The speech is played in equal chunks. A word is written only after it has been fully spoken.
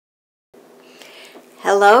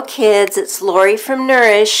Hello kids, it's Lori from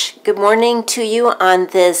Nourish. Good morning to you on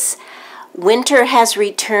this Winter Has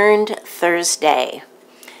Returned Thursday.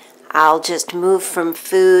 I'll just move from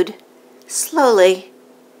food slowly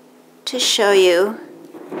to show you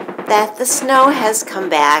that the snow has come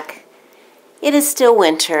back. It is still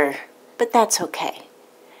winter, but that's okay.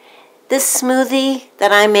 This smoothie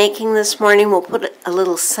that I'm making this morning will put a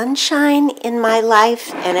little sunshine in my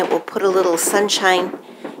life, and it will put a little sunshine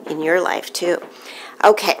in your life too.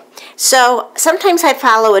 Okay, so sometimes I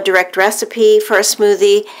follow a direct recipe for a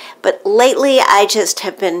smoothie, but lately I just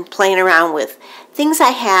have been playing around with things I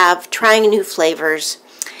have, trying new flavors,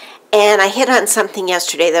 and I hit on something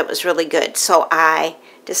yesterday that was really good. So I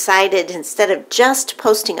decided, instead of just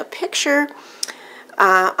posting a picture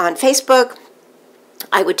on Facebook,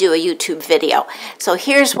 I would do a YouTube video. So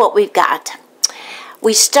here's what we've got.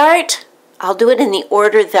 We start, I'll do it in the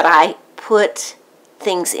order that I put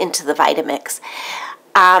things into the Vitamix.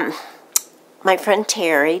 My friend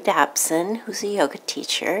Terry Dobson, who's a yoga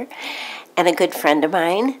teacher and a good friend of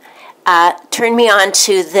mine, turned me on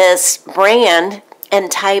to this brand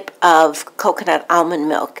and type of coconut almond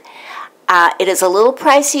milk. It is a little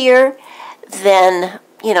pricier than,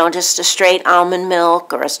 just a straight almond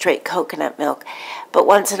milk or a straight coconut milk, but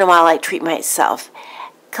once in a while I treat myself.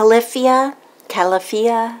 Califia,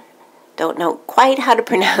 don't know quite how to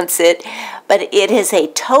pronounce it, but it is a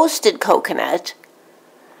toasted coconut,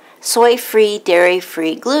 soy-free,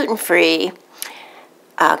 dairy-free, gluten-free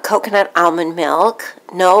coconut almond milk,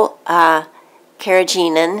 no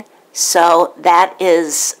carrageenan, so that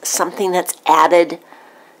is something that's added,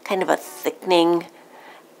 kind of a thickening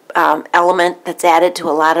element that's added to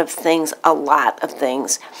a lot of things,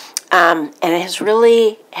 and it has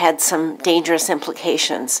really had some dangerous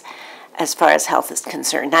implications as far as health is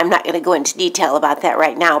concerned. I'm not going to go into detail about that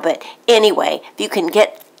right now, but anyway, if you can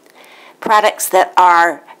get products that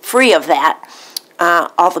are free of that,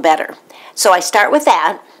 all the better. So I start with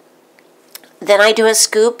that. Then I do a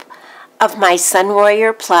scoop of my Sun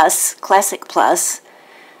Warrior Plus, Classic Plus,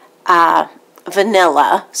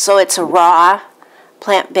 vanilla. So it's a raw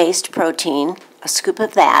plant-based protein, a scoop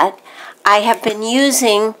of that. I have been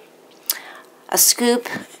using a scoop,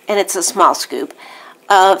 and it's a small scoop,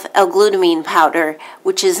 of L-glutamine powder,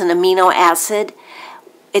 which is an amino acid.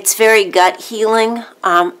 It's very gut healing,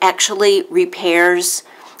 actually repairs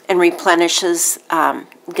and replenishes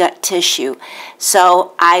gut tissue.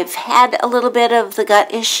 So I've had a little bit of the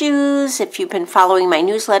gut issues. If you've been following my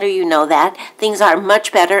newsletter, you know that. Things are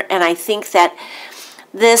much better, and I think that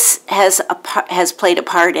this has played a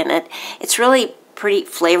part in it. It's really pretty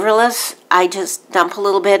flavorless. I just dump a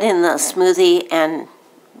little bit in the smoothie and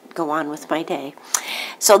go on with my day.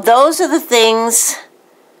 So those are the things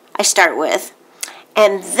I start with.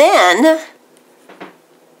 And then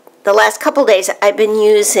the last couple days I've been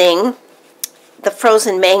using the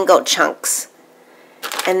frozen mango chunks.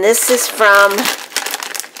 And this is from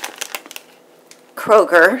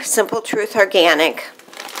Kroger, Simple Truth Organic.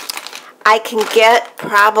 I can get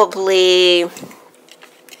probably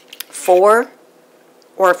 4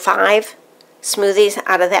 or 5 smoothies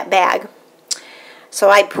out of that bag. So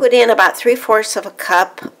I put in about 3/4 of a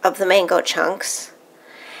cup of the mango chunks.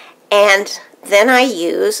 And then I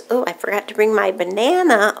use, oh, I forgot to bring my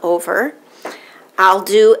banana over. I'll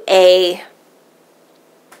do a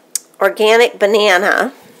organic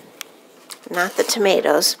banana, not the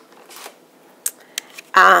tomatoes,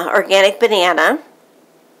 organic banana.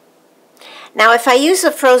 Now, if I use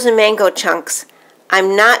the frozen mango chunks,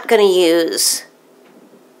 I'm not going to use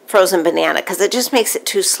frozen banana because it just makes it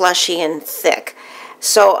too slushy and thick.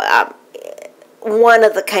 So one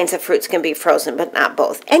of the kinds of fruits can be frozen, but not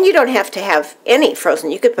both. And you don't have to have any frozen.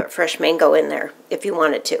 You could put fresh mango in there if you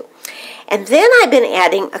wanted to. And then I've been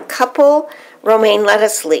adding a couple romaine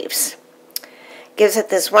lettuce leaves. Gives it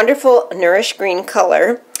this wonderful Nourish green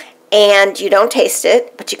color. And you don't taste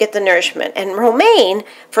it, but you get the nourishment. And romaine,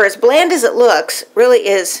 for as bland as it looks, really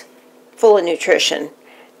is full of nutrition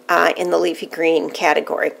in the leafy green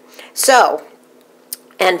category. So,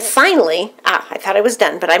 and finally, I thought I was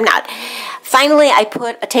done, but I'm not. Finally, I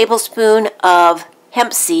put a tablespoon of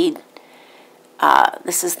hemp seed.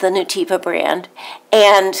 This is the Nutiva brand.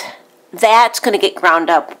 And that's going to get ground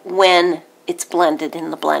up when it's blended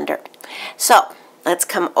in the blender. So, let's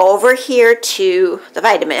come over here to the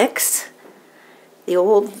Vitamix, the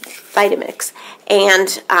old Vitamix.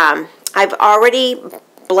 And I've already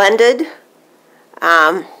blended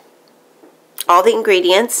all the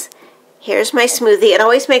ingredients. Here's my smoothie. It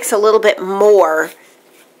always makes a little bit more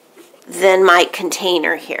than my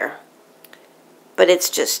container here, but it's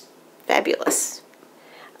just fabulous.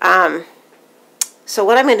 So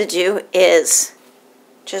what I'm going to do is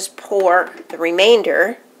just pour the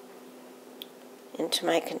remainder into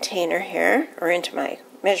my container here, or into my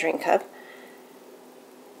measuring cup.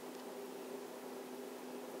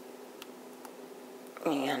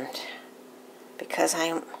 And because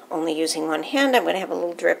I'm only using one hand, I'm going to have a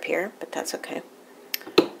little drip here, but that's okay.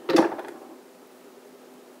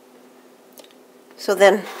 So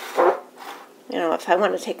then, you know, if I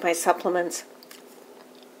want to take my supplements,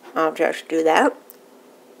 I'll just do that.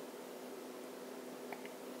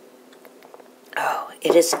 Oh,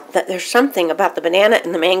 it is, there's something about the banana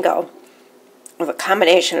and the mango, of a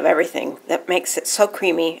combination of everything, that makes it so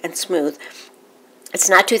creamy and smooth. It's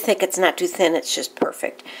not too thick, it's not too thin, it's just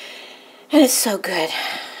perfect. And it's so good.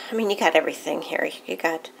 I mean, you got everything here. You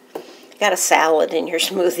got a salad in your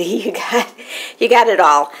smoothie. You got it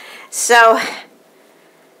all. So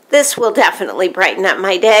this will definitely brighten up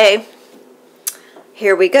my day.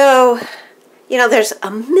 Here we go. You know, there's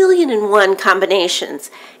 1,000,001 combinations,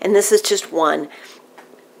 and this is just one.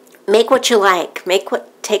 Make what you like. Make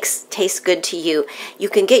what tastes good to you. You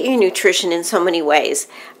can get your nutrition in so many ways.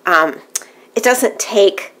 It doesn't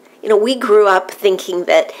take, you know, we grew up thinking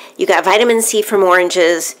that you got vitamin C from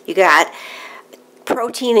oranges, you got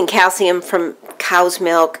protein and calcium from cow's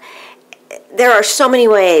milk. There are so many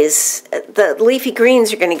ways. The leafy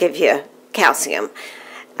greens are going to give you calcium.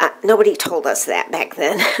 Nobody told us that back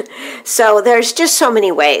then. So there's just so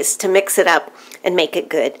many ways to mix it up and make it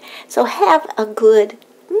good. So have a good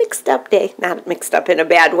mixed up day. Not mixed up in a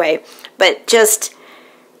bad way, but just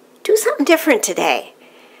do something different today.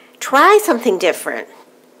 Try something different.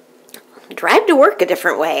 Drive to work a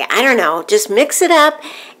different way. I don't know. Just mix it up,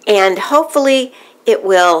 and hopefully it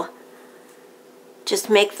will just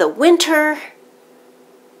make the winter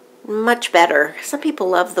much better. Some people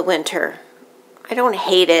love the winter. I don't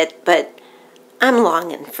hate it, but I'm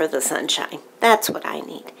longing for the sunshine. That's what I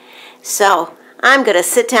need. So I'm going to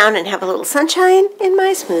sit down and have a little sunshine in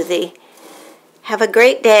my smoothie. Have a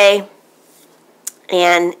great day,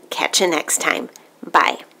 and catch you next time.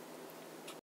 Bye.